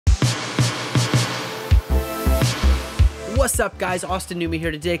What's up guys, Austin Newman here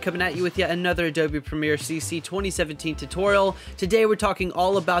today, coming at you with yet another Adobe Premiere CC 2017 tutorial. Today we're talking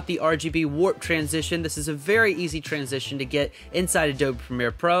all about the Rgb Warp Transition. This is a very easy transition to get inside Adobe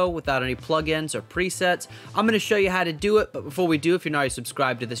Premiere Pro without any plugins or presets. I'm going to show you how to do it, but before we do, if you're not already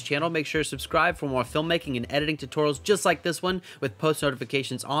subscribed to this channel, make sure to subscribe for more filmmaking and editing tutorials just like this one with post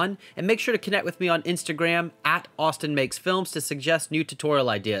notifications on, and make sure to connect with me on Instagram at AustinMakesFilms to suggest new tutorial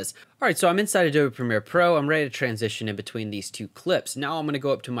ideas. Alright, so I'm inside Adobe Premiere Pro. I'm ready to transition in between these two clips. Now I'm going to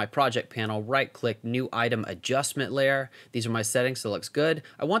go up to my project panel, right click, new item adjustment layer. These are my settings, so it looks good.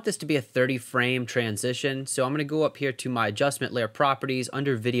 I want this to be a 30 frame transition, so I'm going to go up here to my adjustment layer properties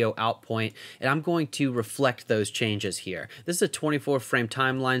under video out point, and I'm going to reflect those changes here. This is a 24 frame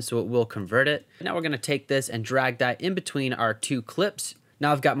timeline, so it will convert it. Now we're going to take this and drag that in between our two clips.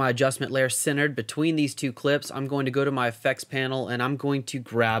 Now I've got my adjustment layer centered between these two clips. I'm going to go to my effects panel and I'm going to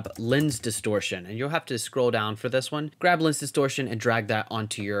grab lens distortion, and you'll have to scroll down for this one. Grab lens distortion and drag that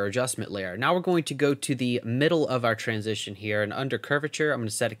onto your adjustment layer. Now we're going to go to the middle of our transition here, and under curvature, I'm going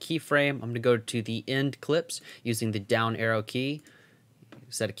to set a keyframe. I'm going to go to the end clips using the down arrow key,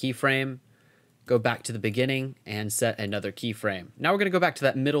 set a keyframe, go back to the beginning and set another keyframe. Now we're going to go back to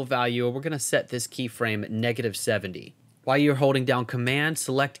that middle value, and we're going to set this keyframe at -70. While you're holding down Command,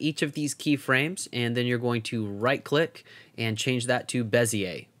 select each of these keyframes, and then you're going to right-click and change that to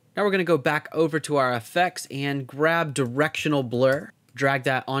Bezier. Now we're going to go back over to our effects and grab Directional Blur. Drag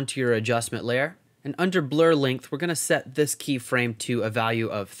that onto your adjustment layer. And under Blur Length, we're going to set this keyframe to a value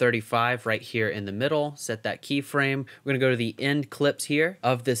of 35 right here in the middle. Set that keyframe. We're going to go to the end clips here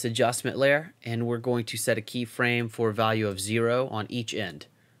of this adjustment layer, and we're going to set a keyframe for a value of 0 on each end.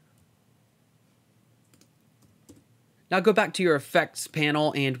 Now go back to your effects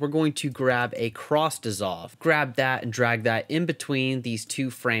panel, and we're going to grab a cross dissolve. Grab that and drag that in between these two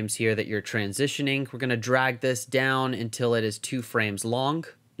frames here that you're transitioning. We're going to drag this down until it is 2 frames long.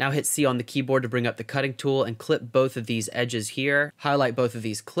 Now hit C on the keyboard to bring up the cutting tool and clip both of these edges here. Highlight both of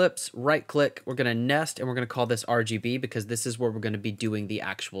these clips, right click, we're going to nest, and we're going to call this RGB because this is where we're going to be doing the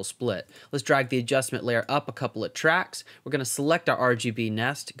actual split. Let's drag the adjustment layer up a couple of tracks. We're going to select our RGB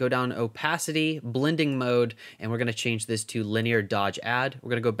nest, go down to opacity, blending mode, and we're going to change this to linear dodge add. We're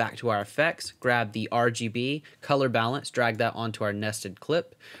going to go back to our effects, grab the RGB, color balance, drag that onto our nested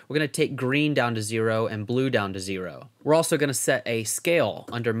clip. We're going to take green down to 0 and blue down to 0. We're also going to set a scale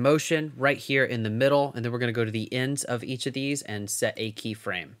under motion right here in the middle, and then we're going to go to the ends of each of these and set a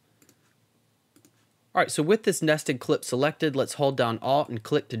keyframe. Alright, so with this nested clip selected, let's hold down Alt and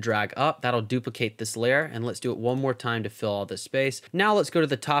click to drag up. That'll duplicate this layer, and let's do it one more time to fill all this space. Now let's go to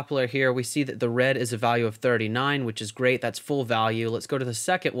the top layer here. We see that the red is a value of 39, which is great. That's full value. Let's go to the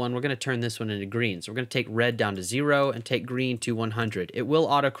second one. We're going to turn this one into green. So we're going to take red down to 0 and take green to 100. It will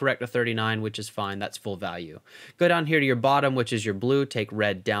autocorrect to 39, which is fine. That's full value. Go down here to your bottom, which is your blue. Take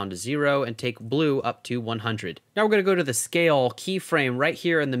red down to 0 and take blue up to 100. Now we're going to go to the scale keyframe right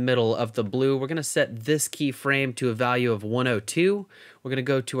here in the middle of the blue. We're going to set this keyframe to a value of 102. We're going to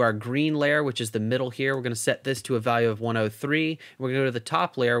go to our green layer, which is the middle here. We're going to set this to a value of 103. We're going to go to the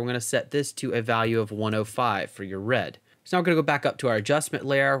top layer. We're going to set this to a value of 105 for your red. So now we're going to go back up to our adjustment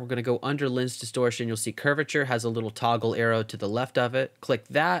layer. We're going to go under lens distortion. You'll see curvature has a little toggle arrow to the left of it. Click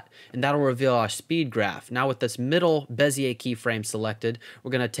that, and that'll reveal our speed graph. Now with this middle Bezier keyframe selected,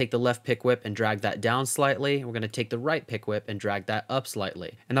 we're going to take the left pick whip and drag that down slightly. We're going to take the right pick whip and drag that up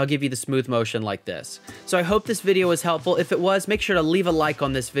slightly. And I'll give you the smooth motion like this. So I hope this video was helpful. If it was, make sure to leave a like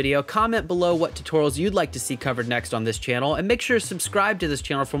on this video. Comment below what tutorials you'd like to see covered next on this channel. And make sure to subscribe to this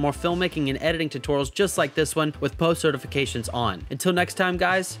channel for more filmmaking and editing tutorials just like this one with post notifications on. Until next time,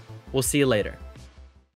 guys, we'll see you later.